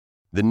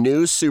The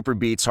new Super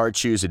Beats Heart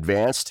Chews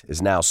Advanced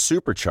is now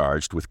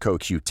supercharged with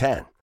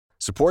CoQ10.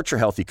 Support your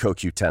healthy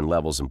CoQ10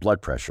 levels and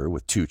blood pressure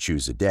with 2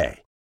 chews a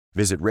day.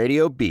 Visit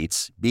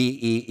RadioBeats,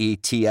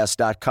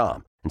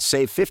 BEETS.com and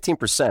save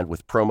 15%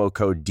 with promo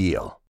code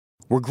DEAL.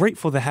 We're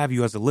grateful to have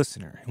you as a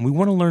listener, and we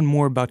want to learn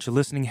more about your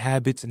listening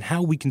habits and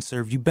how we can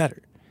serve you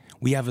better.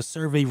 We have a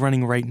survey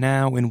running right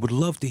now and would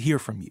love to hear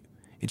from you.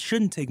 It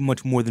shouldn't take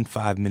much more than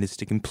 5 minutes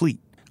to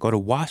complete. Go to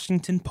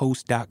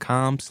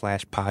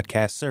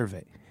WashingtonPost.com/podcast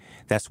survey.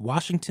 That's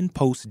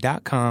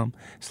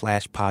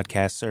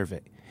WashingtonPost.com/podcast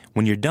survey.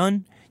 When you're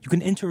done, you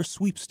can enter a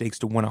sweepstakes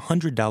to win a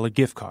 $100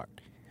 gift card.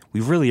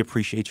 We really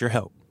appreciate your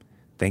help.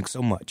 Thanks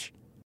so much.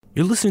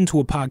 You're listening to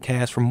a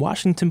podcast from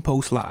Washington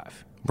Post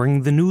Live,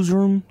 bringing the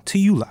newsroom to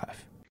you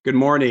live. Good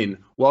morning.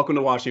 Welcome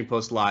to Washington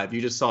Post Live.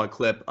 You just saw a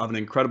clip of an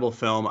incredible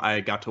film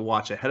I got to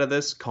watch ahead of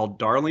this called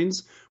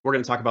Darlings. We're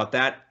going to talk about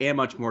that and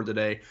much more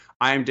today.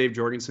 I am Dave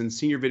Jorgenson,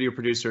 senior video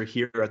producer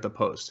here at the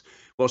Post.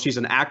 Well, she's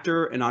an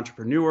actor, an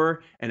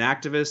entrepreneur, an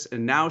activist,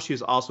 and now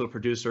she's also a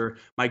producer.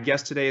 My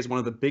guest today is one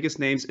of the biggest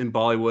names in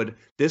Bollywood.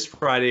 This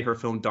Friday, her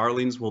film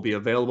Darlings will be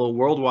available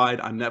worldwide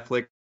on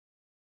Netflix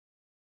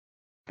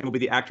and will be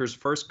the actor's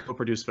first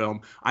co-produced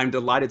film. I'm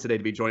delighted today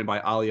to be joined by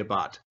Alia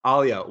Bhatt.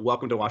 Alia,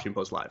 welcome to Washington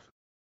Post Live.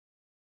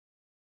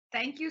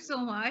 Thank you so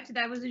much.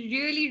 That was a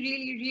really,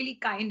 really, really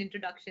kind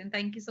introduction.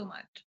 Thank you so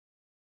much.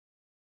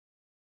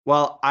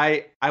 Well,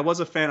 I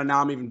was a fan, and now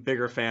I'm even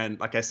bigger fan,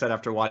 like I said,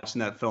 after watching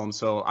that film.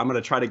 So I'm going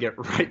to try to get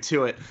right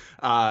to it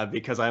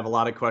because I have a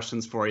lot of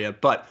questions for you.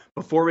 But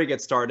before we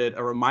get started,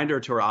 a reminder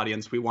to our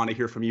audience, we want to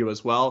hear from you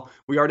as well.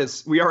 We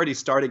already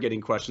started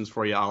getting questions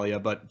for you, Alia,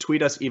 but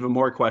tweet us even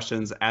more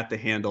questions at the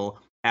handle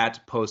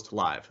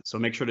 @PostLive. So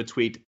make sure to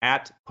tweet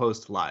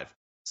 @PostLive.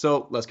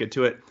 So let's get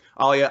to it.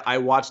 Alia, I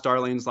watched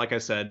Darlings. Like I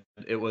said,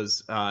 it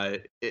was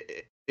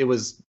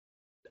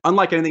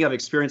unlike anything I've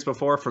experienced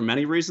before for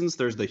many reasons.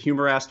 There's the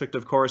humor aspect,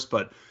 of course,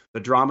 but the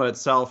drama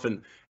itself,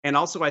 and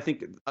also I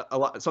think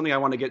something I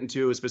want to get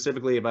into is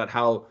specifically about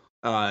how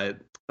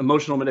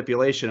emotional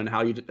manipulation and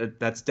how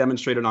that's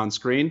demonstrated on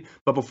screen.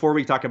 But before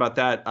we talk about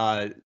that,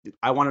 I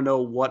want to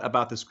know what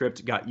about the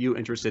script got you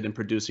interested in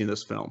producing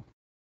this film.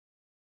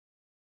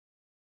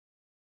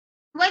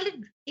 Well,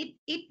 it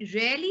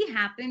rarely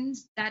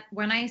happens that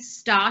when I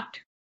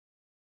start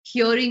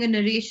hearing a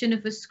narration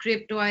of a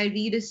script or I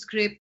read a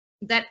script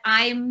that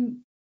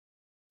I'm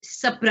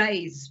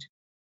surprised.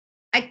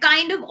 I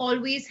kind of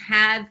always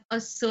have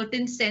a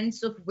certain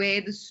sense of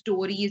where the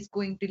story is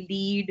going to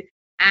lead.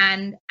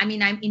 And I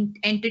mean, I'm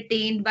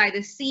entertained by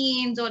the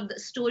scenes or the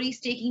story's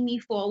taking me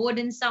forward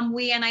in some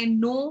way. And I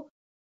know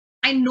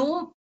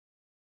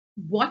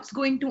what's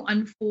going to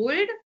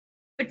unfold.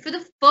 But for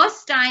the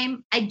first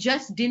time, I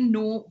just didn't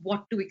know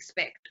what to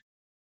expect.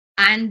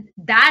 And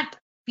that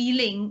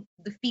feeling,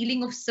 the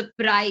feeling of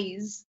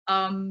surprise,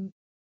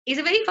 is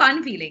a very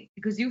fun feeling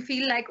because you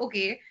feel like,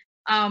 okay,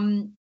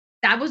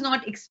 that was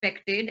not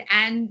expected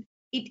and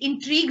it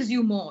intrigues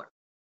you more.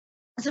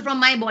 So from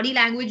my body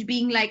language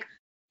being like,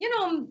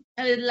 a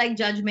little like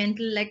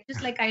judgmental, like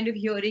just like kind of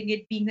hearing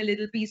it being a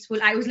little peaceful,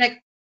 I was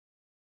like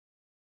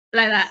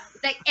that.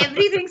 Like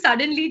everything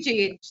suddenly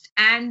changed.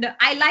 And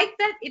I like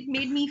that it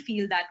made me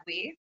feel that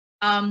way.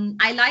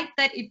 I like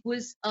that it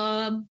was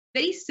a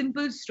very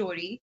simple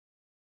story.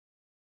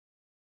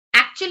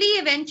 Actually,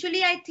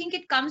 eventually, I think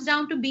it comes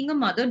down to being a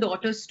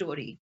mother-daughter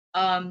story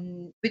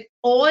with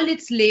all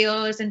its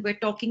layers. And we're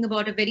talking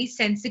about a very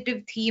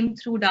sensitive theme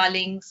through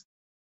Darlings.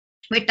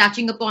 We're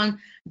touching upon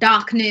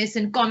darkness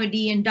and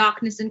comedy and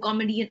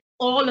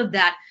all of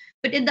that.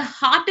 But in the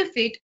heart of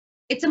it,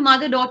 it's a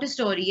mother-daughter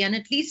story. And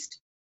at least,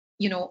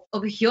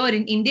 over here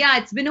in India,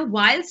 it's been a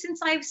while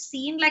since I've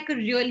seen like a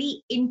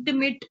really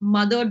intimate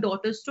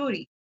mother-daughter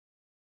story.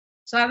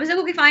 So I was like,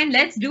 okay, fine,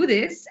 let's do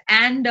this.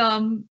 And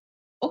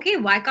okay,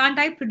 why can't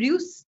I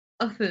produce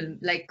a film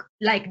like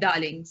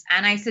Darlings?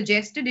 And I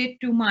suggested it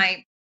to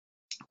my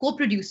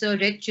co-producer,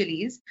 Red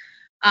Chilies,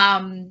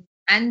 and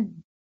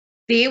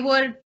they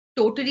were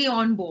totally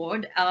on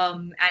board.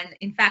 And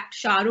in fact,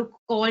 Shah Rukh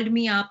called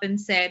me up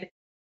and said,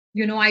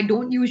 I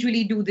don't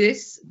usually do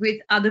this with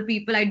other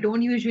people. I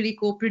don't usually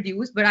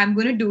co-produce, but I'm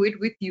going to do it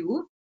with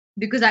you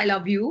because I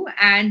love you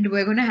and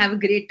we're going to have a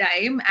great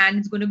time and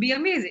it's going to be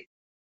amazing.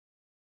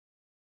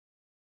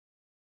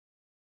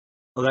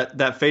 Well,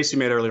 that face you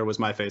made earlier was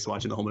my face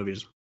watching the whole movie.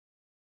 Just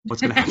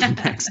what's going to happen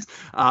next?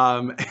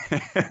 And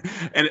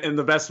in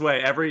the best way,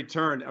 every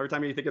time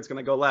you think it's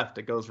going to go left,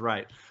 it goes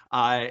right.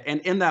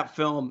 And in that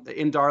film,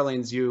 in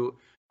Darlings, you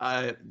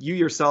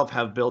yourself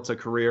have built a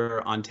career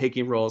on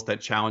taking roles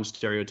that challenge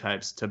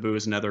stereotypes,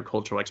 taboos, and other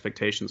cultural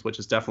expectations, which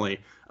is definitely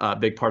a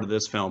big part of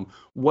this film.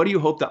 What do you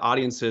hope the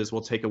audiences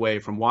will take away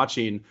from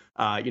watching,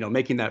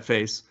 making that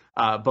face,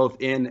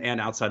 both in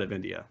and outside of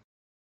India?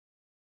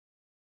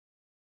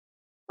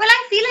 Well,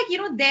 I feel like,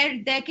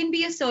 there can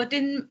be a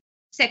certain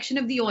section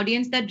of the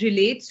audience that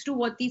relates to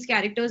what these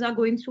characters are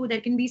going through.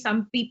 There can be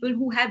some people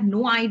who have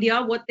no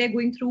idea what they're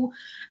going through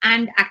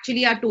and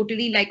actually are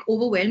totally like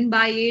overwhelmed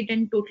by it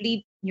and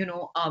totally,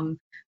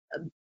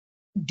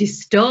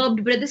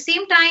 disturbed. But at the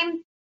same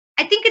time,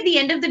 I think at the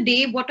end of the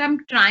day, what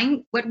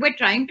we're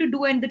trying to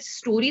do, and the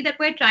story that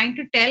we're trying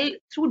to tell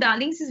through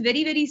Darlings is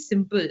very, very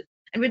simple.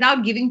 And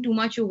without giving too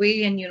much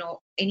away and,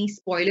 any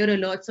spoiler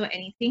alerts or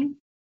anything,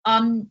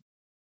 um,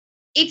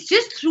 it's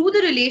just through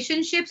the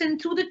relationships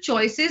and through the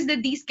choices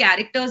that these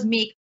characters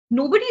make.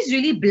 Nobody's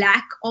really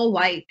black or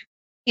white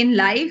in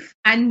life,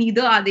 and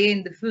neither are they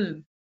in the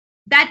film.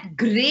 That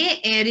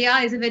gray area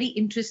is a very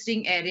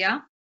interesting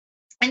area.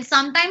 And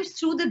sometimes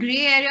through the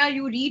gray area,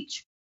 you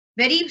reach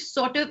very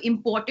sort of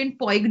important,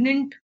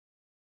 poignant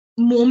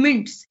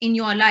moments in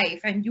your life,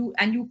 and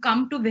you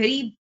come to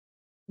very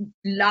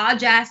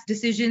large ass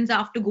decisions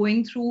after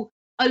going through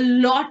a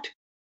lot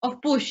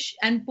of push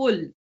and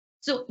pull.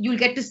 So you'll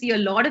get to see a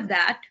lot of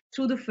that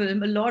through the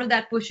film, a lot of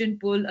that push and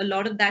pull, a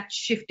lot of that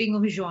shifting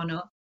of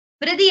genre.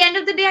 But at the end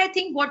of the day, I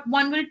think what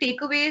one will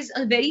take away is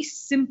a very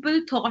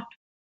simple thought,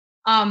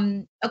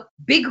 a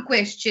big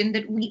question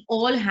that we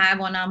all have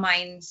on our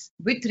minds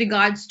with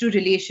regards to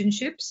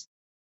relationships.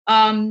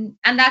 And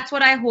that's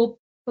what I hope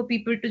for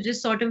people to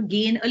just sort of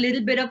gain a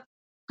little bit of,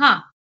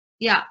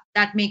 yeah,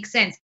 that makes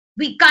sense.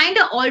 We kind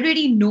of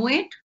already know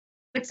it,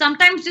 but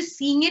sometimes just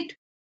seeing it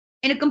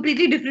in a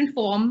completely different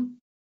form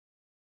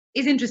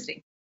is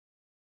interesting.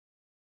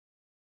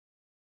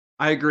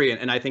 I agree.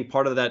 And I think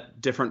part of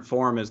that different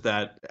form is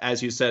that,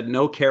 as you said,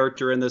 no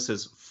character in this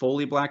is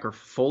fully black or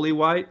fully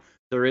white.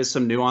 There is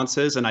some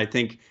nuances. And I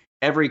think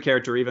every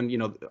character, even,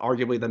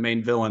 arguably the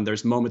main villain,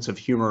 there's moments of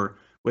humor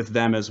with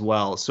them as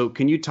well. So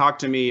can you talk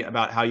to me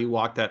about how you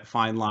walk that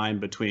fine line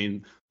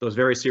between those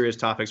very serious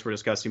topics we're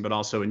discussing, but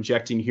also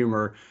injecting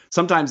humor,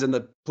 sometimes in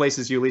the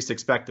places you least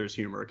expect there's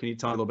humor? Can you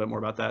tell me a little bit more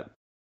about that?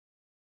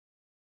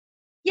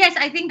 Yes,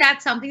 I think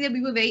that's something that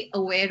we were very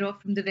aware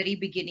of from the very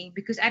beginning,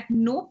 because at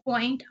no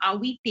point are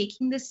we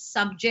taking the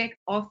subject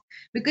of,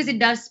 because it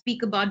does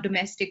speak about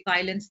domestic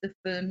violence, the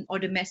film, or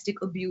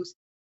domestic abuse.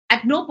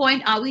 At no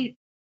point are we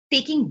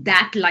taking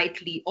that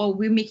lightly, or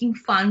we're making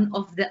fun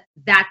of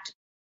that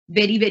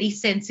very, very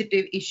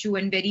sensitive issue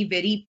and very,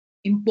 very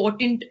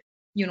important,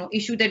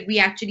 issue that we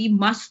actually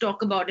must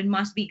talk about and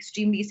must be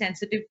extremely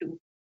sensitive to.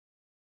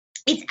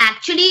 It's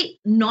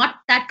actually not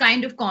that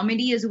kind of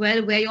comedy as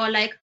well, where you're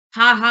like,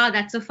 ha,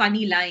 that's a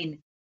funny line.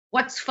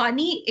 What's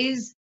funny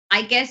is,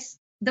 I guess,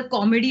 the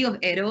comedy of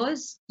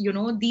errors,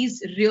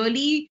 these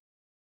really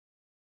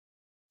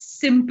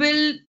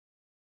simple,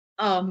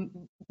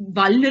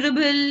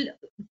 vulnerable,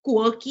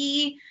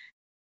 quirky,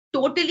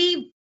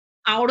 totally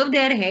out of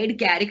their head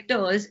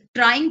characters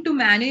trying to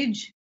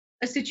manage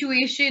a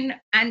situation,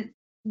 and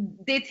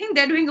they think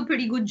they're doing a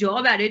pretty good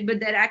job at it,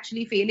 but they're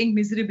actually failing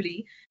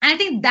miserably. And I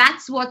think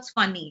that's what's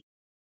funny.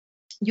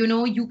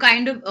 You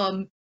kind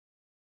of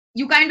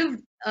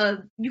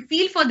you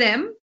feel for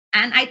them,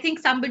 and I think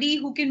somebody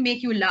who can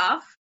make you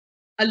laugh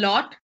a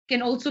lot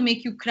can also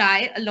make you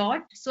cry a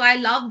lot. So I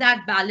love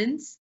that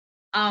balance,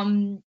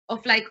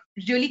 of like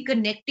really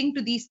connecting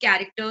to these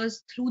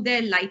characters through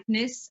their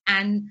lightness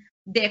and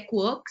their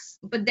quirks,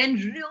 but then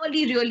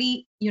really,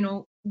 really,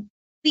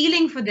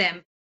 feeling for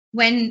them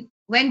when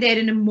they're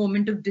in a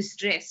moment of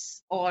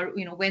distress, or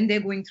when they're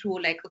going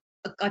through like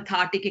a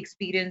cathartic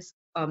experience,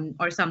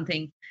 or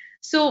something.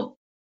 So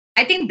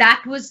I think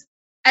that was,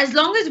 as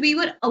long as we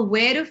were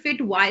aware of it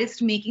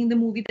whilst making the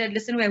movie, that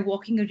listen, we're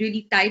walking a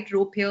really tight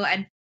rope here,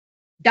 and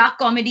dark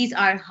comedies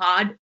are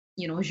hard,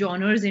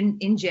 genres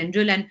in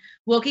general. And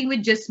working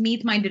with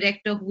Jasmeet, my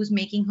director, who's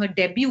making her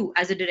debut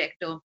as a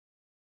director,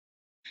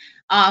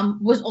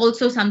 was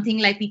also something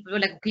like people were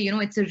like, okay,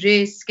 it's a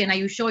risk, and are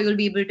you sure you'll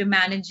be able to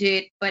manage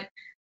it? But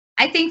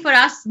I think for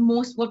us,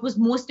 what was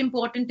most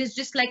important is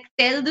just like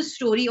tell the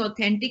story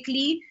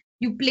authentically.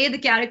 You play the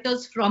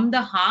characters from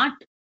the heart,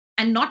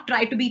 and not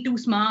try to be too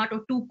smart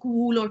or too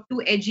cool or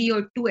too edgy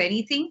or too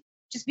anything.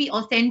 Just be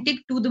authentic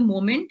to the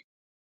moment,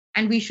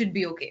 and we should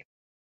be okay.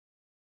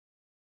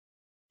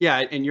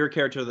 Yeah, and your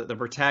character, the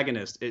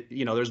protagonist,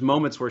 there's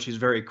moments where she's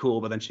very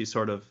cool, but then she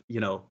sort of,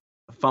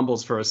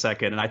 fumbles for a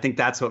second. And I think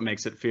that's what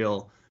makes it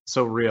feel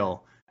so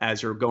real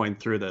as you're going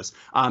through this.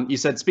 You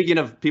said, speaking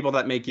of people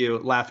that make you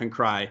laugh and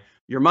cry,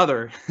 your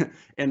mother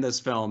in this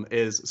film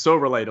is so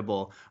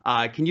relatable.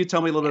 Can you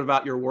tell me a little bit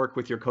about your work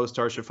with your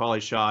co-star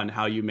Shefali Shah and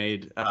how you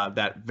made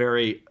that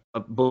very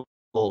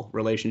believable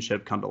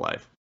relationship come to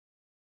life?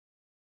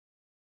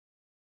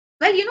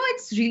 Well,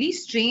 it's really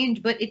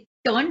strange, but it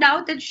turned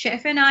out that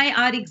Chef and I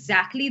are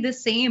exactly the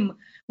same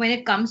when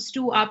it comes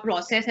to our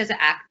process as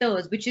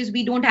actors, which is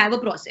we don't have a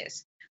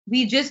process.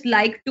 We just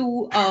like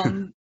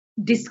to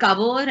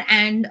discover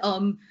and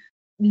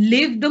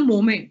live the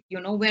moment.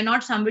 We're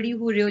not somebody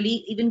who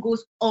really even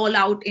goes all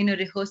out in a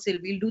rehearsal.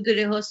 We'll do the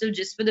rehearsal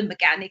just for the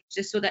mechanics,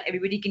 just so that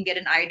everybody can get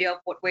an idea of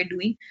what we're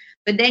doing.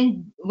 But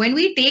then when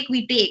we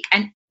take,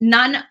 and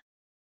none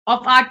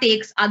of our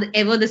takes are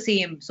ever the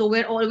same. So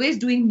we're always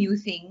doing new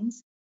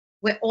things.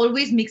 We're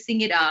always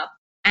mixing it up.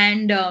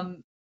 And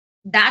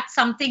that's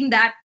something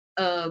that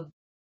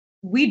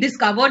we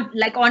discovered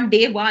like on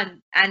day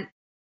one. And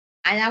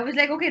I was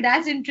like, okay,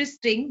 that's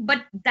interesting.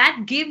 But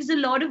that gives a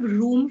lot of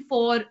room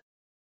for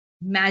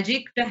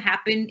magic to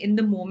happen in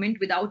the moment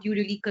without you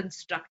really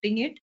constructing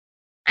it.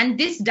 And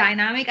this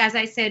dynamic, as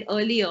I said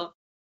earlier,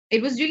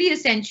 it was really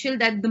essential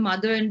that the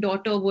mother and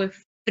daughter were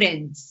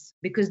friends,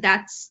 because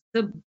that's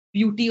the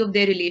beauty of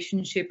their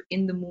relationship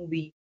in the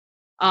movie.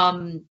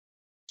 I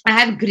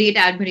have great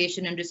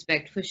admiration and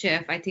respect for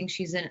Chef. I think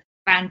she's a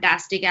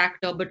fantastic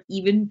actor, but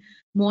even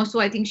more so,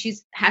 I think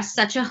she's has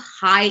such a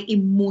high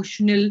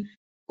emotional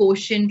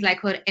quotient. Like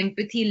her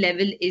empathy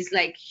level is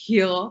like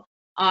here,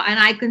 and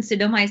I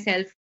consider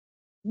myself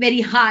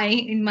very high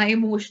in my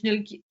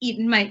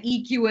in my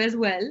EQ as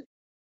well.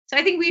 So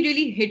I think we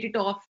really hit it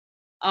off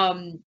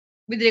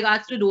with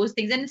regards to those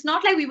things. And it's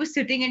not like we were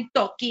sitting and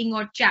talking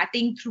or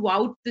chatting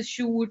throughout the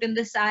shoot and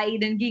the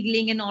side and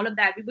giggling and all of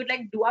that. We would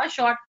like do our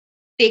shot,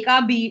 take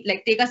our beat,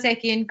 like take a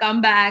second,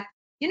 come back.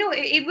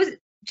 It was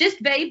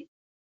just very.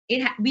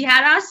 We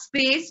had our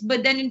space,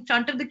 but then in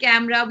front of the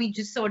camera, we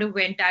just sort of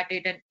went at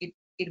it, and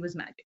it was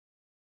magic.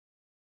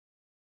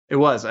 It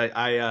was.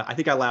 I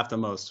think I laughed the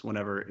most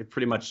whenever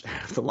pretty much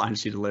the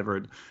lines she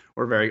delivered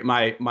were very.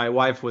 My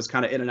wife was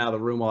kind of in and out of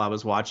the room while I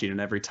was watching, and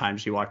every time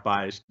she walked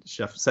by,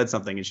 Chef said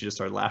something, and she just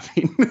started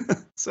laughing.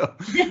 So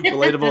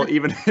relatable,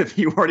 even if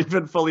you weren't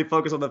even fully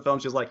focused on the film,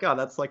 she was like, "Oh,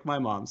 that's like my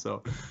mom."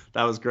 So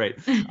that was great.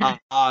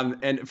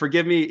 And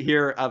forgive me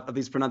here of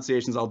these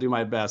pronunciations. I'll do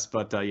my best,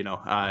 but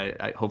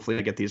I hopefully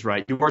I get these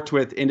right. You worked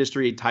with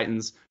industry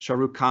titans Shah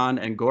Rukh Khan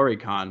and Gauri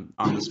Khan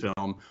on this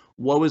film.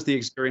 What was the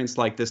experience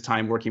like this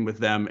time working with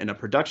them in a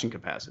production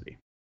capacity?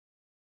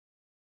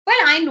 Well,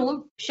 I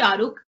know Shah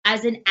Rukh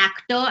as an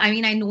actor. I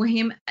mean, I know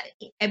him.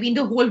 I mean,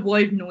 the whole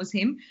world knows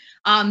him.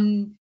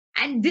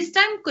 And this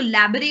time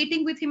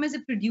collaborating with him as a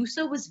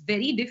producer was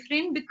very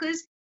different,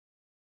 because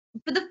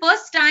for the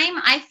first time,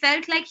 I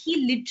felt like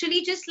he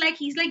literally just like,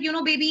 he's like,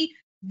 baby,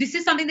 this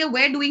is something that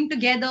we're doing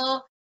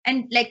together.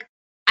 And like,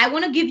 I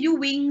want to give you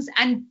wings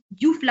and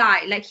you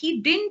fly. Like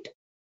he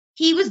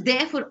was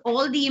there for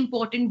all the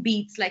important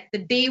beats, like the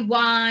day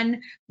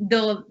 1,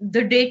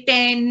 the day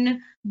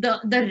 10,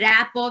 the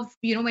wrap of,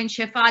 when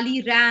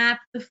Shefali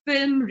rapped, the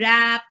film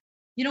wrap.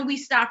 We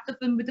start the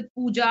film with a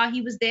puja.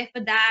 He was there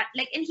for that.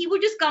 Like, and he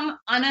would just come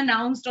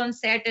unannounced on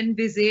set and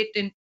visit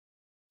and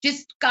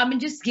just come and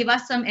just give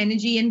us some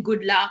energy and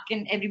good luck.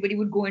 And everybody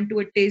would go into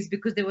a tiz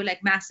because they were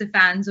like massive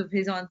fans of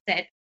his on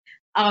set.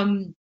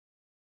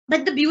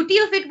 But the beauty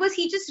of it was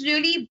he just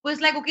really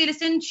was like, okay,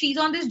 listen, she's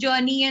on this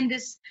journey, and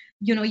this,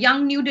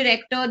 young new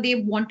director, they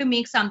want to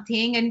make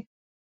something. And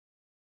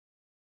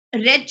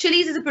Red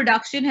Chillies as a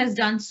production has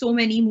done so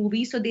many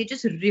movies, so they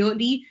just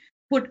really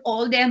put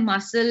all their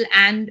muscle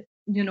and,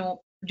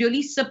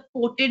 really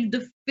supported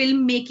the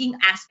filmmaking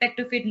aspect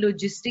of it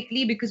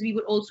logistically, because we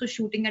were also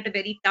shooting at a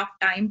very tough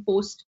time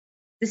post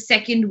the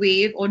second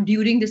wave or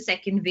during the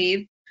second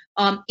wave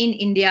in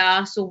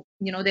India. So,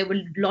 there were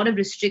a lot of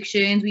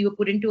restrictions. We were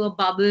put into a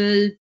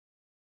bubble.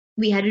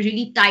 We had a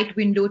really tight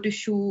window to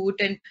shoot,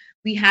 and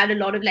we had a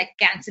lot of like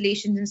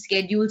cancellations and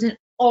schedules and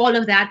all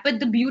of that. But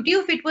the beauty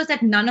of it was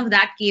that none of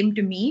that came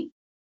to me.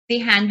 They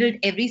handled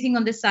everything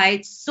on the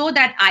side so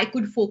that I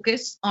could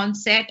focus on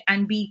set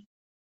and be,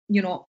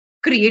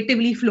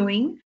 creatively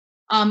flowing,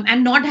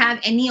 and not have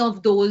any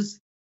of those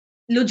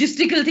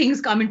logistical things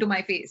come into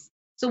my face.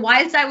 So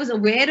whilst I was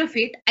aware of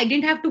it, I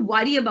didn't have to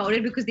worry about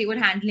it because they were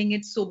handling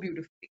it so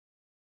beautifully.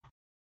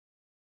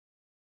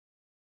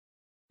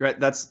 Right,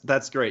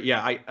 that's great.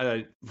 Yeah,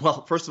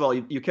 well, first of all,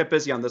 you kept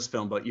busy on this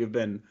film, but you've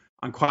been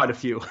on quite a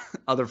few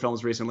other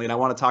films recently, and I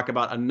want to talk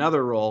about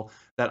another role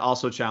that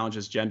also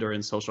challenges gender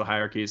and social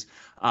hierarchies.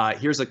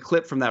 Here's a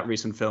clip from that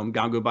recent film,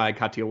 Gangubai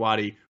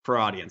Kathiawadi, for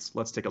our audience.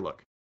 Let's take a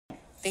look.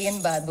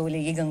 3 बात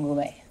बोलेगी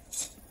गंगूबाई।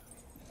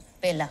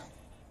 पहला,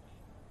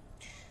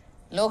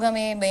 लोग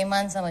हमें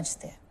बेईमान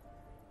समझते हैं।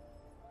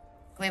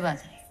 कोई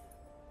बात नहीं,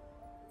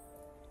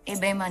 ये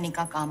बेईमानी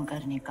का काम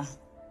करने का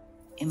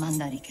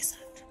ईमानदारी के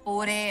साथ,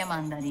 पूरे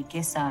ईमानदारी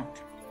के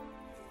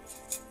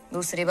साथ।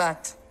 दूसरी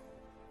बात,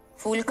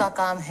 फूल का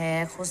काम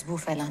है खुशबू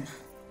फैलाना,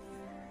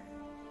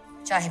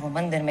 चाहे वो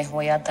मंदिर में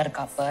हो या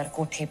दरगाह पर,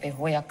 कोठे पे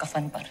हो या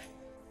कफन पर,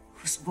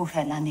 खुशबू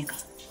फैलाने का,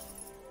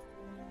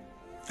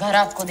 घर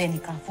आपको देने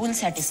का, फुल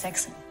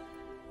सेटिस्फैक्शन।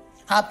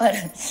 हाँ, पर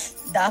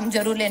दाम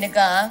जरूर लेने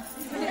का।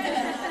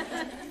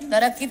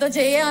 तरक्की तो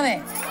चाहिए हमें।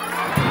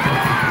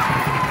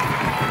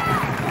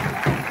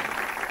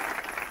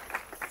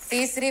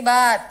 तीसरी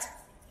बात,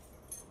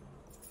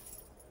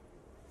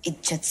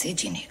 इज्जत से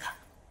जीने का,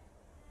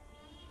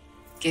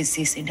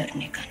 किसी से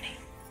डरने का नहीं,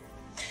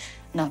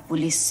 ना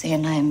पुलिस से,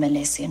 ना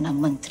एमएलए से, ना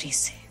मंत्री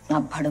से, ना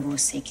भड़वों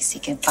से, किसी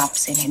के बाप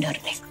से नहीं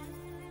डरने का।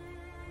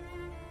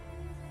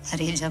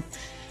 अरे जब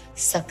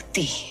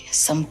शक्ति,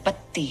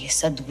 संपत्ति,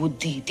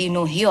 सद्बुद्धि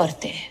तीनों ही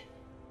औरतें हैं,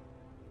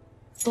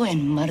 तो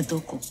इन मर्दों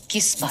को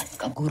किस बात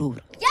का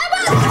गुरूर?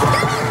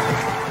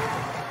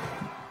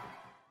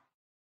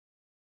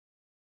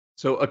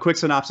 So a quick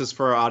synopsis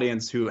for our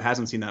audience who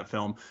hasn't seen that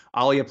film.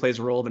 Alia plays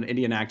a role of an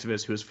Indian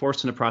activist who was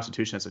forced into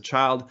prostitution as a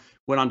child,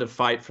 went on to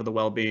fight for the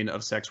well-being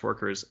of sex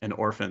workers and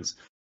orphans.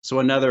 So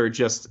another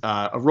just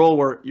a role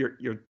where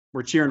you're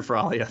We're cheering for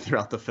Alia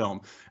throughout the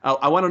film.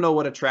 I want to know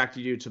what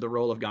attracted you to the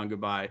role of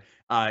Gangubai.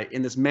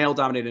 In this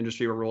male-dominated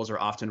industry where roles are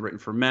often written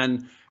for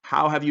men,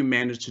 how have you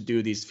managed to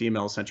do these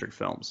female-centric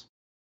films?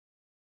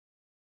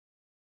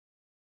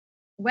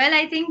 Well,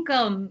 I think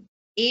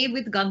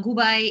with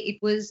Gangubai, it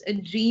was a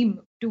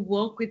dream to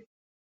work with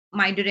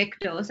my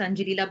director,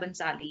 Sanjay Leela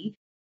Bansali,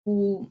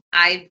 who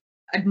I've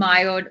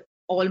admired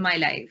all my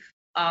life.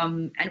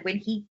 And when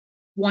he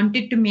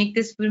wanted to make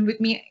this film with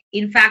me,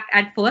 in fact,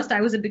 at first I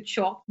was a bit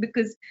shocked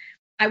because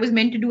I was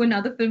meant to do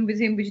another film with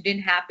him, which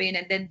didn't happen,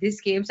 and then this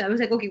came. So I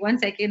was like, okay, 1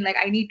 second, like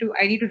I need to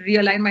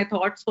realign my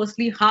thoughts.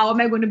 Firstly, how am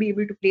I going to be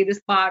able to play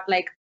this part?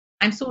 Like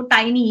I'm so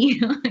tiny,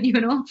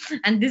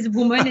 and this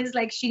woman is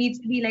like, she needs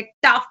to be like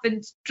tough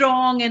and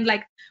strong and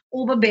like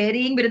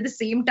overbearing, but at the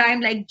same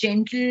time like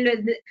gentle,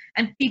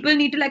 and people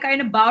need to like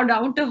kind of bow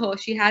down to her.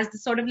 She has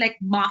this sort of like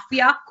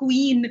mafia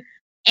queen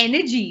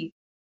energy.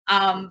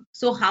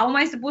 So how am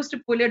I supposed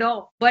to pull it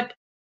off? But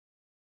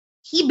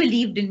he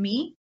believed in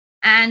me,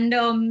 and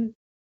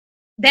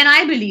then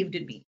I believed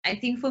in me. I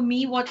think for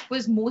me, what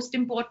was most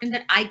important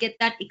that I get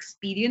that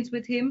experience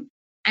with him,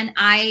 and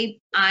I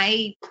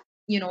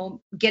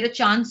get a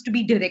chance to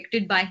be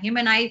directed by him,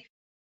 and I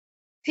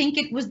think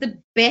it was the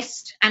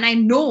best, and I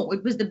know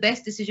it was the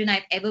best decision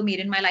I've ever made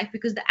in my life,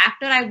 because the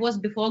actor I was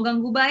before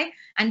Gangubai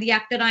and the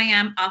actor I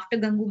am after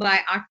Gangubai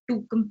are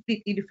two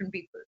completely different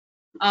people.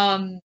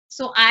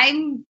 So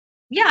I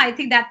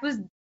think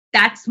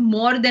that's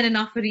more than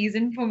enough a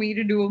reason for me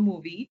to do a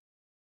movie.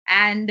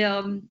 And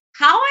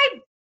how I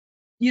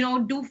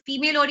do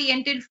female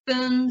oriented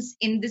films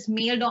in this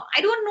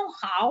I don't know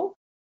how.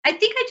 I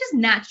think I just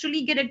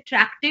naturally get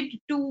attracted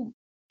to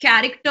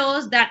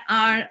characters that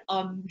are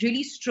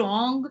really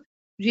strong,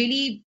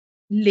 really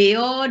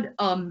layered,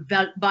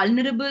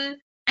 vulnerable,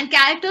 and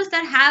characters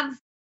that have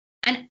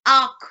an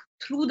arc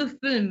through the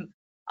film.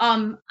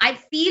 I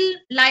feel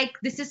like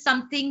this is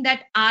something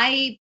that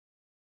I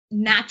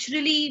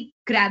naturally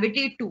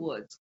gravitate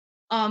towards.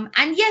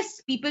 And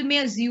yes, people may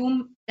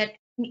assume that,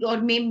 or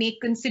may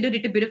consider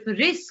it a bit of a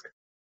risk,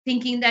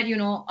 thinking that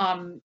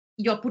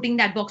you're putting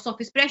that box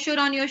office pressure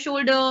on your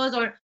shoulders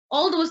or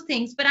all those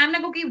things. But I'm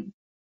like, okay,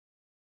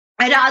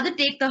 I'd rather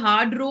take the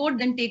hard road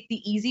than take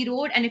the easy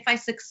road. And if I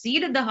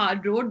succeed at the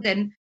hard road,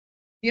 then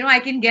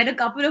I can get a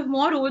couple of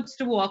more roads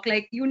to walk.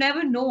 Like, you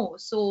never know.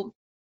 So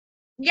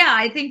yeah,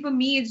 I think for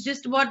me it's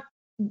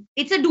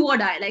a do or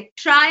die. Like,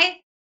 try,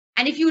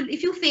 and if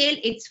you fail,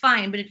 it's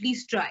fine, but at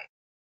least try.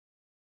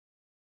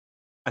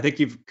 I think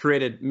you've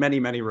created many,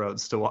 many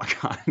roads to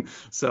walk on,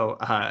 so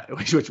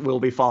which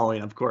we'll be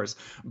following, of course.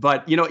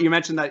 But you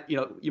mentioned that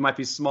you might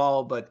be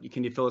small, but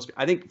can you fill the screen?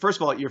 I think first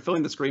of all, you're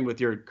filling the screen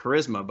with your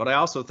charisma, but I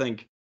also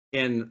think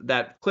in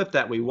that clip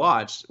that we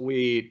watched,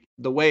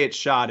 the way it's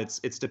shot,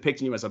 it's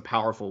depicting you as a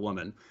powerful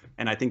woman,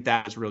 and I think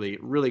that is really,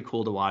 really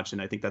cool to watch.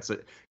 And I think that's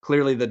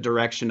clearly the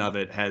direction of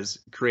it has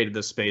created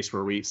this space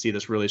where we see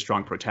this really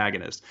strong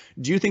protagonist.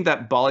 Do you think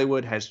that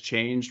Bollywood has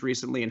changed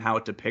recently in how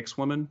it depicts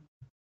women?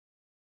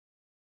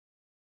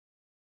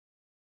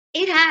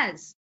 It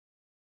has.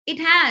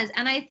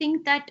 And I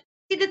think that,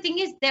 the thing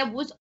is, there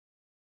was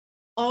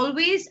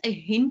always a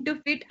hint of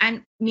it,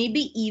 and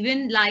maybe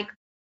even like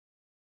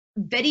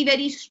very,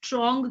 very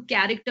strong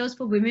characters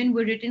for women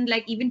were written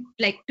like even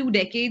like 2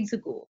 decades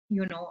ago.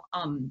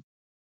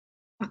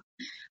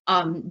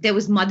 There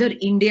was Mother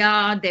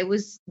India. There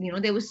was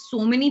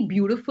so many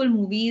beautiful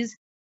movies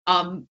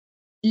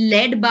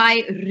led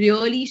by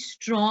really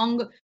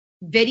strong,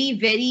 very,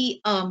 very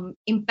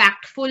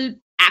impactful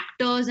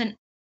actors and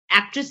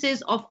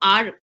actresses of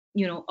our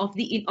of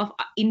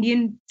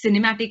Indian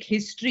cinematic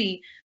history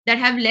that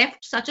have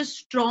left such a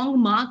strong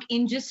mark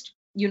in just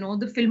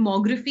the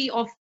filmography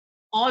of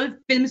all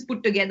films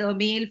put together,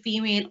 male,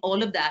 female,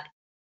 all of that.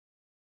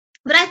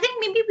 But I think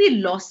maybe we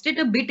lost it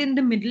a bit in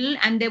the middle,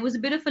 and there was a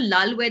bit of a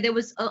lull where there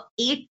was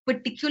a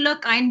particular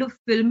kind of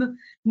film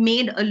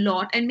made a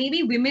lot, and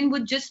maybe women were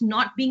just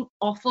not being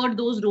offered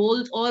those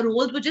roles, or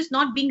roles were just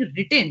not being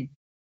written.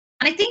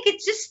 And I think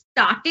it just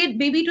started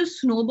maybe to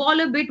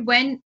snowball a bit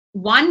when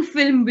one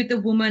film with a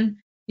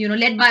woman,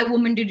 led by a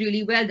woman, did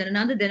really well, then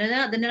another, then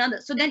another, then another.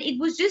 So then it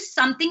was just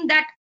something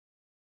that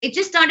it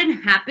just started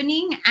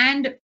happening.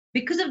 And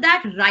because of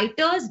that,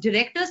 writers,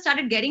 directors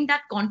started getting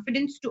that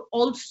confidence to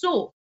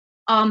also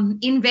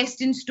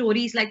invest in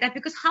stories like that.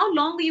 Because how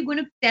long are you going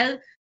to tell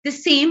the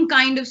same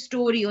kind of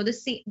story, or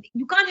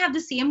you can't have the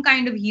same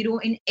kind of hero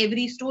in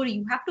every story.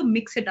 You have to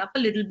mix it up a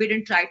little bit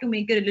and try to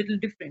make it a little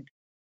different.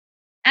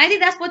 And I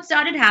think that's what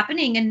started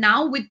happening. And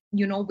now with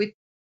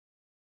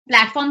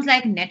platforms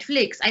like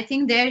Netflix, I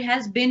think there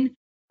has been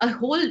a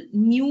whole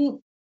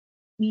new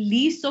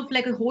lease of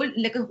a whole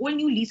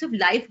new lease of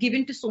life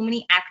given to so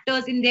many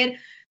actors in their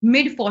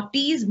mid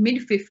 40s,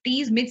 mid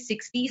 50s, mid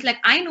 60s. Like,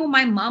 I know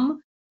my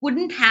mom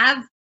wouldn't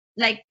have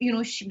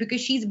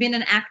because she's been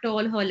an actor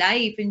all her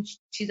life, and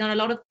she's done a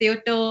lot of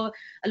theater,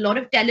 a lot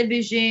of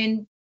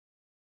television,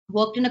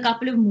 worked in a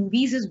couple of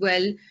movies as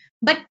well.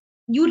 But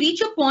you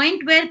reach a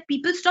point where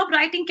people stop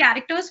writing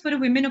characters for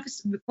women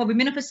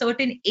of a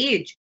certain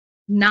age,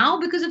 now,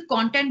 because of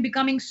content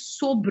becoming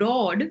so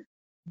broad,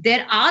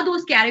 there are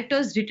those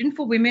characters written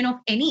for women of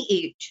any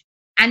age.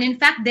 And in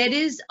fact, there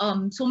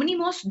are so many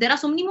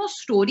more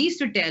stories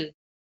to tell.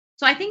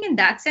 So I think in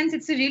that sense,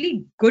 it's a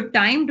really good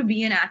time to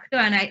be an actor.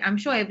 And I'm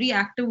sure every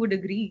actor would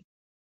agree.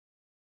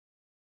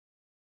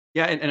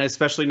 Yeah, and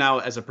especially now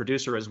as a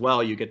producer as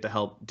well, you get to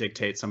help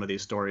dictate some of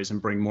these stories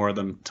and bring more of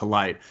them to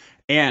light.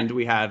 And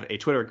we have a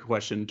Twitter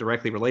question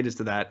directly related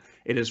to that.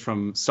 It is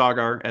from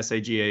Sagar,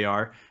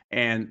 Sagar,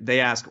 and they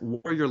ask,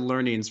 what are your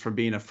learnings from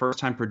being a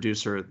first-time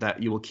producer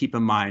that you will keep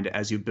in mind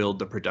as you build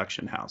the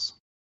production house?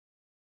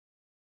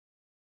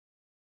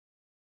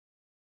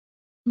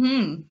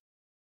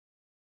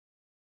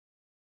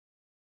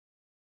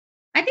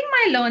 I think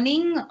my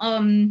learning,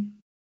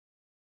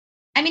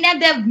 I mean,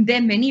 there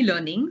are many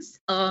learnings,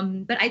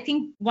 but I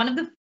think one of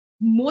the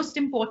most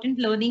important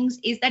learnings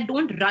is that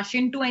don't rush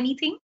into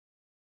anything.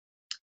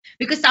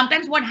 Because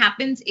sometimes what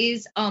happens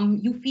is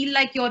you feel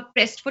like you're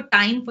pressed for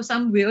time for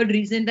some weird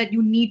reason that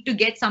you need to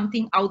get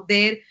something out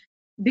there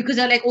because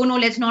they're like, oh no,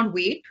 let's not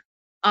wait.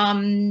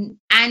 And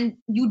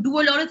you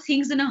do a lot of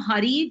things in a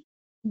hurry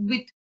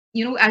with,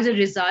 as a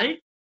result.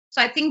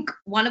 So I think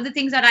one of the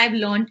things that I've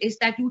learned is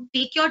that you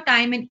take your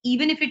time, and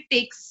even if it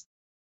takes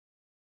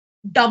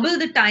double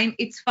the time,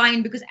 it's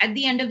fine, because at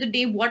the end of the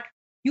day, what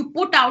you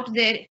put out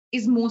there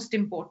is most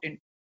important.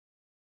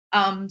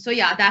 So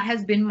yeah, that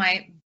has been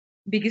my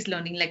biggest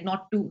learning, like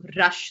not to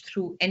rush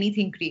through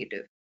anything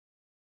creative.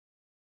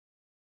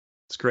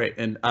 That's great.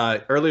 And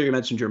earlier you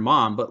mentioned your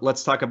mom, but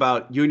let's talk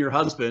about you and your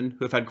husband,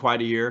 who have had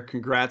quite a year.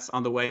 Congrats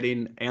on the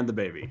wedding and the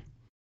baby.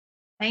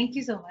 Thank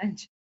you so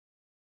much.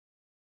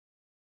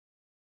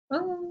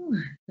 Oh.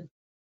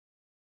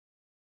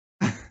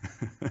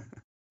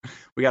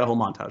 We got a whole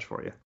montage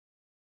for you.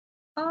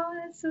 Oh,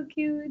 that's so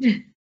cute.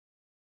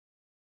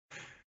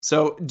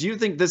 So do you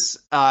think this,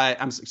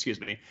 excuse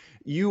me,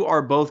 you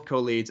are both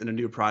co-leads in a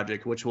new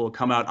project, which will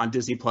come out on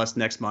Disney Plus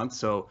next month.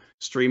 So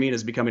streaming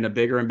is becoming a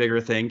bigger and bigger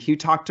thing. Can you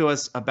talk to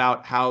us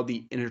about how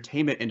the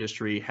entertainment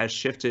industry has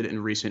shifted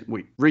in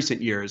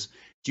recent years?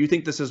 Do you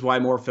think this is why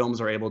more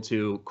films are able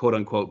to, quote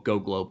unquote, go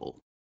global?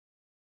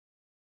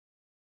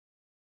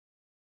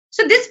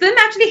 So this film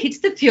actually hits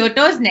the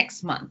theaters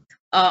next month,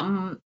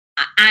 and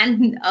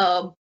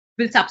will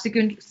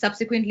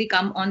subsequently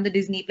come on the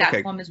Disney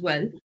platform as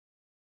well.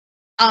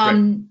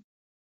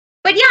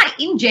 But yeah,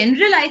 in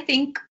general, I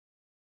think,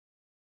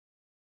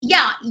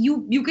 yeah,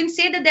 you can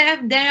say that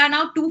there are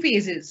now two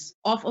phases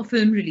of a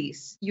film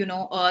release.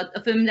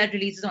 A film that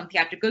releases on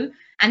theatrical,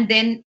 and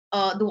then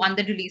the one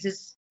that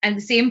releases, and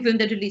the same film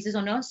that releases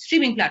on a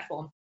streaming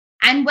platform.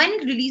 And when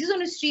it releases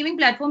on a streaming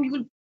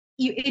platform,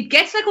 it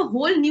gets like a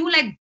whole new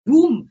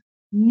boom,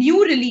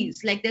 new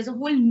release. Like there's a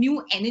whole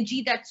new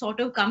energy that sort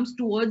of comes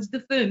towards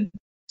the film.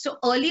 So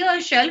earlier, a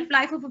shelf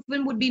life of a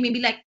film would be maybe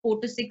like 4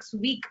 to 6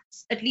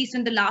 weeks, at least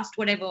in the last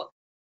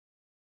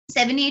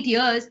 7-8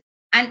 years.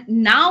 And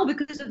now,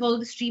 because of all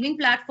the streaming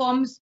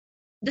platforms,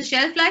 the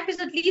shelf life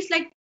is at least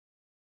like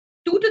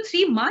 2 to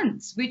 3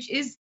 months, which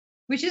is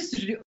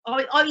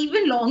or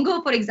even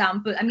longer, for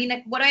example. I mean,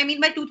 like what I mean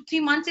by 2 to 3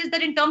 months is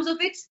that in terms of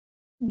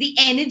the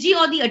energy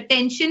or the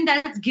attention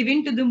that's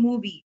given to the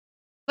movie.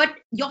 But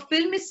your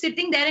film is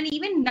sitting there, and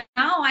even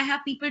now I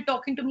have people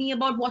talking to me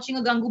about watching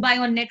a Gangubai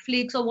on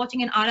Netflix or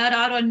watching an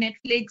RRR on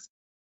Netflix,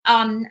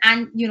 and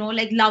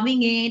like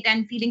loving it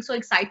and feeling so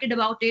excited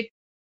about it.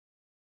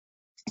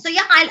 So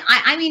yeah,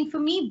 I mean, for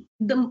me,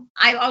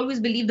 I always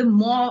believe the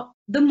more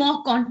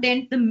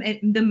content,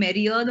 the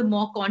merrier. The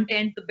more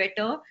content, the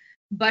better.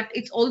 But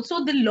it's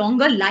also the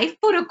longer life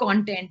for a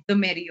content, the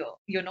merrier.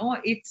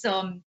 It's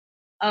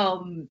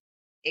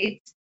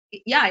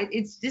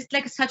just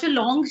like such a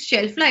long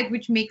shelf life,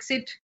 which makes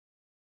it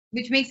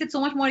so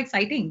much more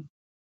exciting.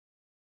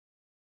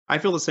 I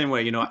feel the same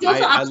way. It also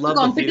I ups love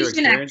the the theater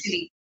competition, experience.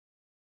 actually.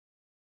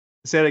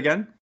 Say it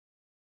again.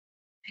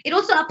 It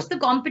also ups the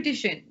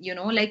competition.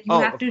 Like you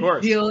have to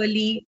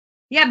really,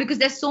 because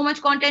there's so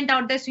much content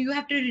out there, so you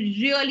have to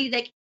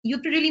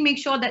really make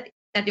sure that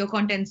your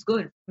content's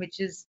good, which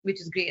is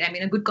great. I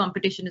mean, a good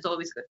competition is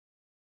always good.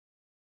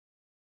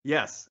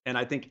 Yes, and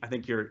I think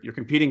you're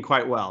competing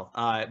quite well.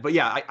 But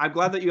yeah, I'm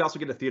glad that you also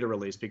get a theater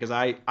release, because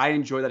I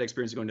enjoy that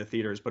experience of going to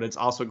theaters. But it's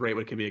also great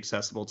when it can be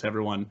accessible to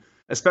everyone,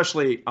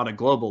 especially on a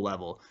global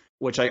level,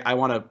 which I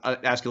want to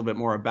ask you a little bit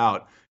more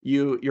about.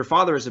 Your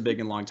father is a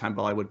big and long-time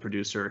Bollywood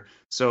producer,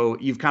 so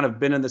you've kind of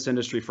been in this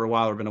industry for a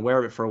while, or been aware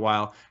of it for a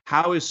while.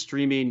 How is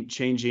streaming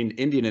changing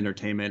Indian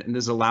entertainment, and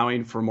is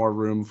allowing for more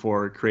room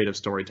for creative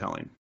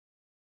storytelling?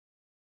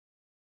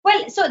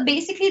 Well, so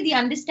basically the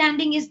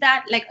understanding is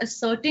that like a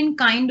certain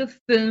kind of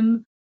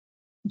film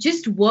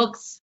just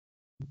works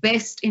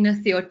best in a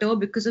theater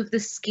because of the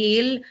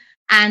scale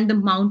and the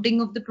mounting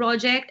of the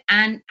project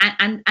and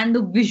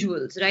the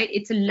visuals, right?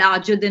 It's a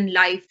larger than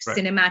life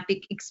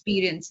cinematic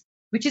experience,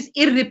 which is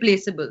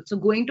irreplaceable. So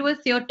going to a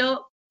theater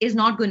is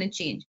not going to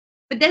change.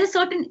 But there's a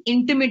certain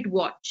intimate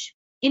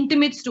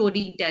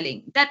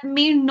storytelling that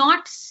may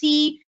not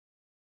see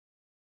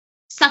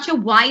such a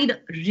wide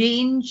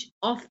range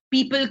of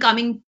people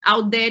coming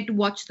out there to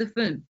watch the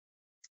film.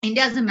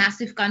 India is a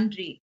massive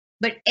country,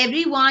 but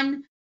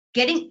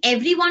getting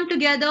everyone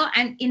together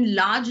and in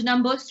large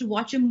numbers to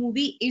watch a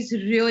movie is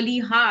really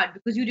hard,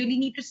 because you really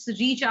need to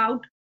reach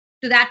out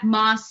to that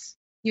mass,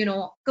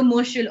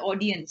 commercial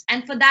audience.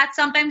 And for that,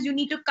 sometimes you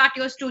need to cut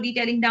your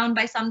storytelling down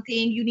by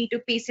something. You need to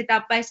pace it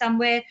up by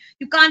somewhere.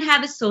 You can't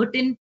have a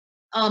certain,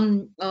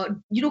 can't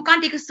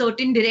take a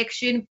certain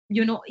direction.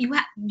 You're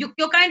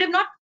kind of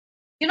not,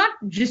 you're not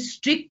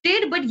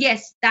restricted, but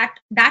yes, that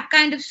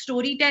kind of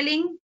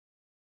storytelling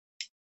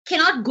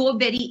cannot go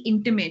very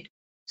intimate.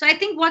 So I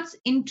think what's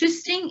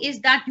interesting is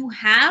that you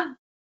have,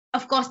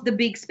 of course, the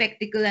big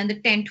spectacle and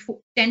the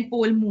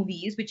tentpole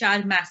movies, which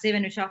are massive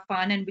and which are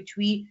fun and which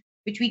we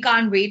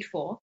can't wait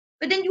for.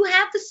 But then you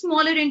have the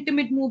smaller,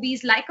 intimate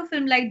movies like a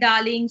film like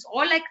Darlings,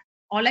 or like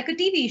a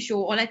TV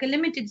show, or like a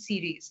limited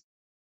series.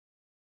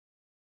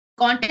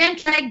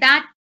 Content like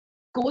that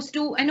goes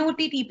to an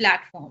OTT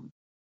platform,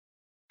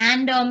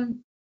 and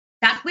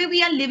that way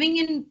we are living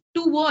in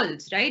two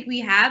worlds, right?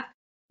 We have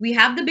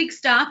the big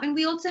stuff, and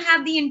we also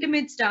have the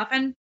intimate stuff.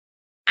 And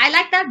I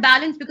like that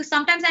balance, because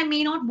sometimes I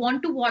may not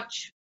want to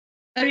watch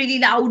a really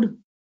loud,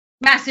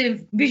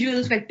 massive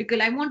visual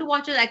spectacle. I want to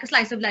watch like a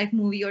slice of life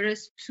movie, or a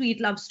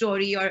sweet love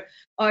story, or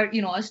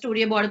a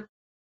story about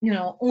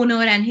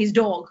owner and his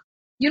dog.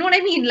 You know what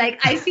I mean? Like,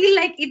 I feel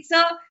like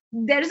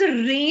there's a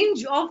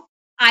range of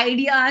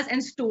ideas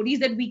and stories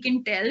that we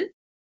can tell.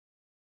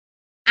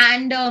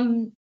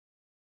 And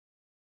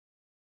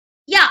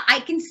yeah, I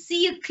can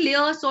see a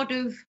clear sort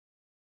of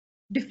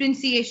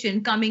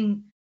differentiation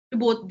coming to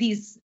both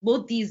these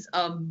modes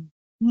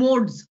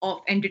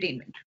of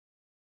entertainment.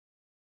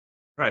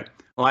 Right.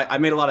 Well, I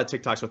made a lot of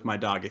TikToks with my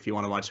dog. If you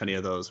want to watch any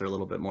of those, they're a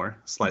little bit more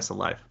slice of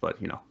life, but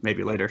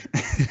maybe later.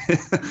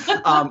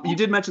 You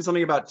did mention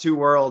something about two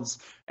worlds,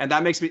 and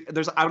that makes me.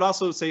 I would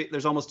also say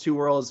there's almost two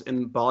worlds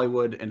in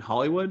Bollywood and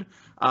Hollywood.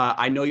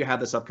 I know you have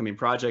this upcoming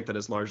project that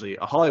is largely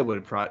a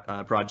Hollywood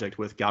project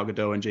with Gal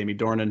Gadot and Jamie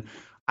Dornan.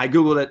 I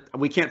Googled it.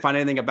 We can't find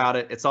anything about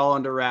it. It's all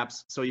under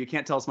wraps, so you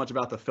can't tell us much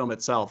about the film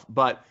itself.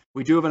 But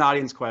we do have an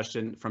audience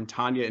question from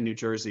Tanya in New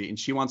Jersey, and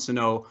she wants to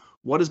know,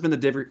 what has been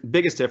the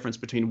biggest difference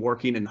between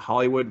working in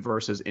Hollywood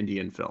versus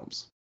Indian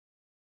films?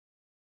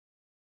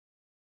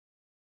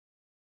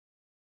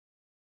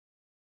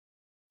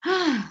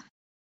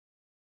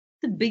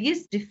 The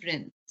biggest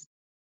difference.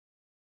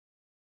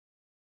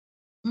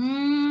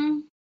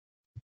 I'm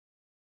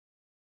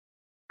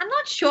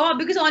not sure,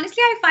 because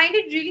honestly, I find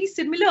it really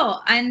similar.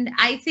 And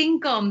I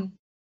think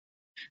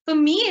for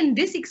me in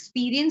this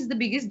experience, the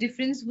biggest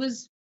difference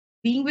was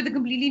being with a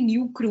completely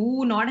new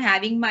crew, not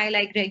having my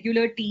like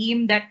regular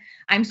team that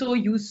I'm so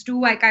used to.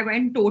 Like, I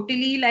went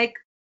totally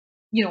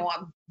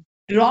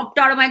dropped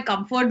out of my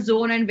comfort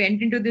zone and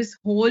went into this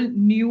whole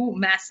new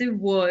massive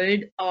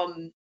world,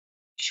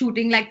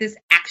 shooting like this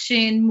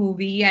action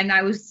movie. And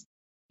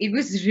it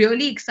was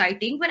really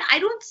exciting. But I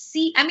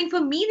mean,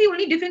 for me, the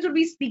only difference would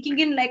be speaking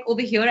in, like,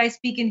 over here I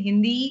speak in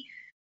Hindi,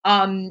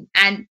 and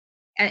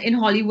in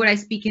Hollywood I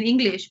speak in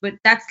English. But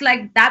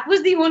that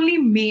was the only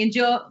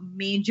major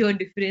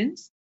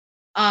difference.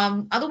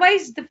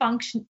 Otherwise the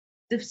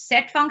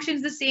set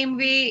functions the same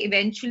way.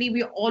 Eventually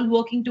we're all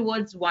working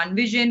towards one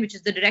vision, which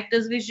is the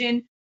director's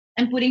vision,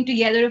 and putting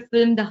together a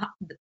film.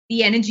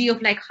 The energy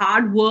of like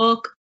hard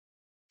work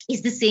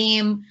is the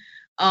same.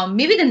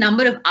 Maybe the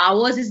number of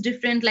hours is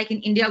different. Like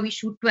in India, we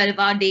shoot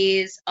 12-hour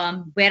days.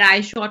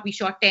 Where we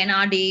shot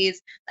 10-hour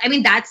days. I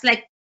mean, that's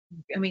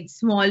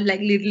small,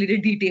 like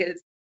little details.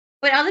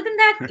 But other than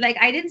that, like,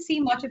 I didn't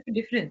see much of a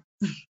difference.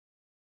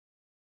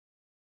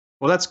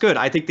 Well, that's good.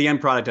 I think the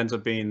end product ends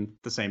up being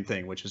the same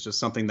thing, which is just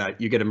something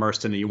that you get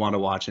immersed in and you want to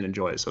watch and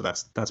enjoy. So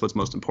that's what's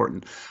most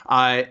important.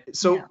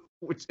 It's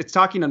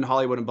talking in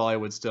Hollywood and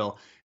Bollywood still.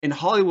 In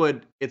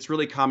Hollywood, it's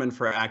really common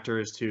for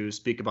actors to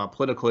speak about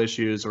political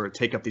issues or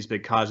take up these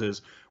big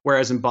causes,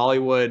 whereas in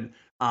Bollywood,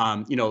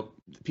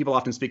 people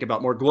often speak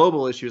about more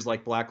global issues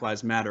like Black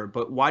Lives Matter.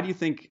 But why do you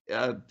think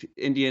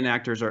Indian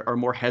actors are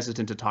more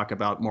hesitant to talk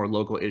about more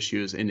local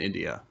issues in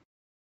India?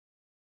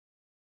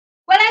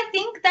 Well, I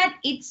think that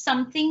it's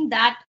something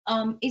that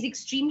is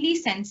extremely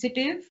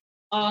sensitive.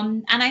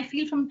 And I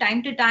feel from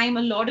time to time,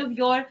 a lot of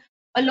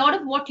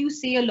what you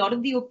say, a lot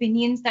of the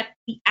opinions that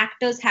the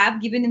actors have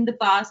given in the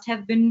past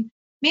have been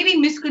maybe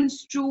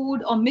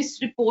misconstrued or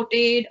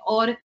misreported,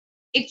 or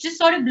it's just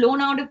sort of blown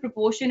out of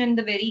proportion in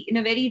a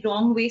very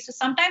wrong way. So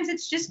sometimes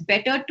it's just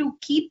better to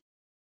keep,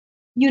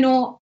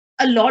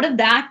 a lot of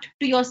that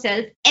to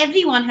yourself.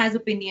 Everyone has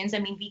opinions. I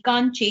mean, we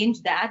can't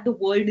change that. The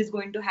world is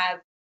going to have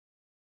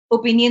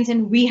opinions,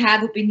 and we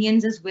have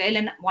opinions as well,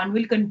 and one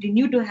will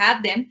continue to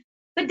have them.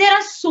 But there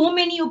are so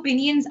many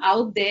opinions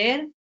out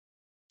there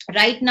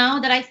right now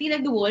that I feel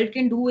like the world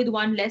can do with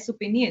one less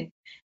opinion.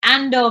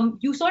 And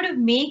you sort of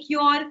make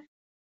your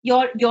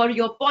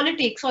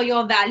politics or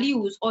your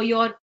values or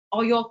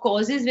your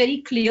causes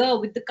very clear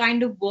with the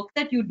kind of work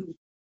that you do.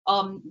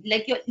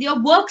 Like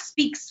your work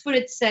speaks for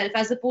itself,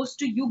 as opposed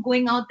to you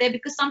going out there,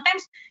 because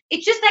sometimes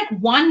it's just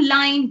like one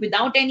line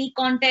without any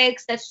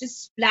context that's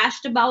just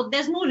splashed about.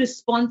 There's no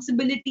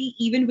responsibility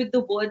even with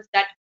the words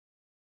that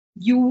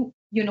you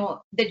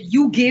that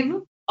you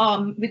give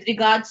with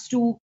regards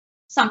to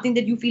something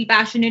that you feel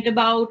passionate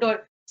about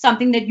or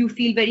something that you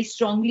feel very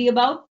strongly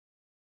about.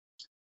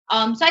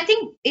 So I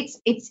think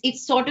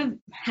it's sort of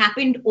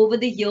happened over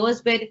the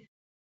years where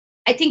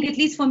I think, at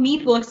least for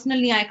me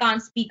personally, I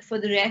can't speak for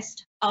the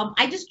rest.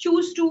 I just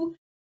choose to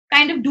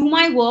kind of do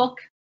my work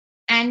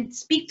and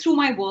speak through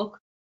my work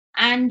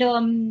and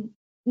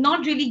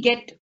not really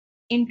get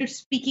into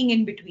speaking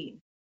in between.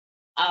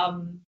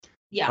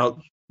 Yeah.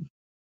 Well,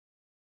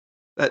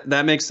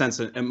 that makes sense.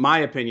 And my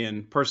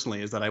opinion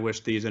personally is that I wish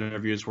these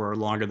interviews were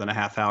longer than a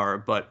half hour,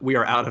 but we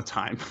are out of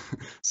time.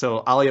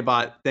 So Alia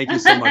Bhatt, thank you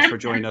so much for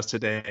joining us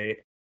today,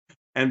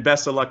 and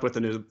best of luck with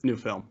the new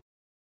film.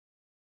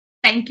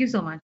 Thank you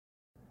so much.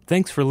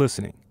 Thanks for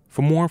listening.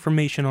 For more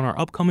information on our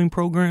upcoming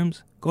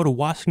programs, go to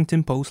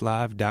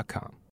WashingtonPostLive.com.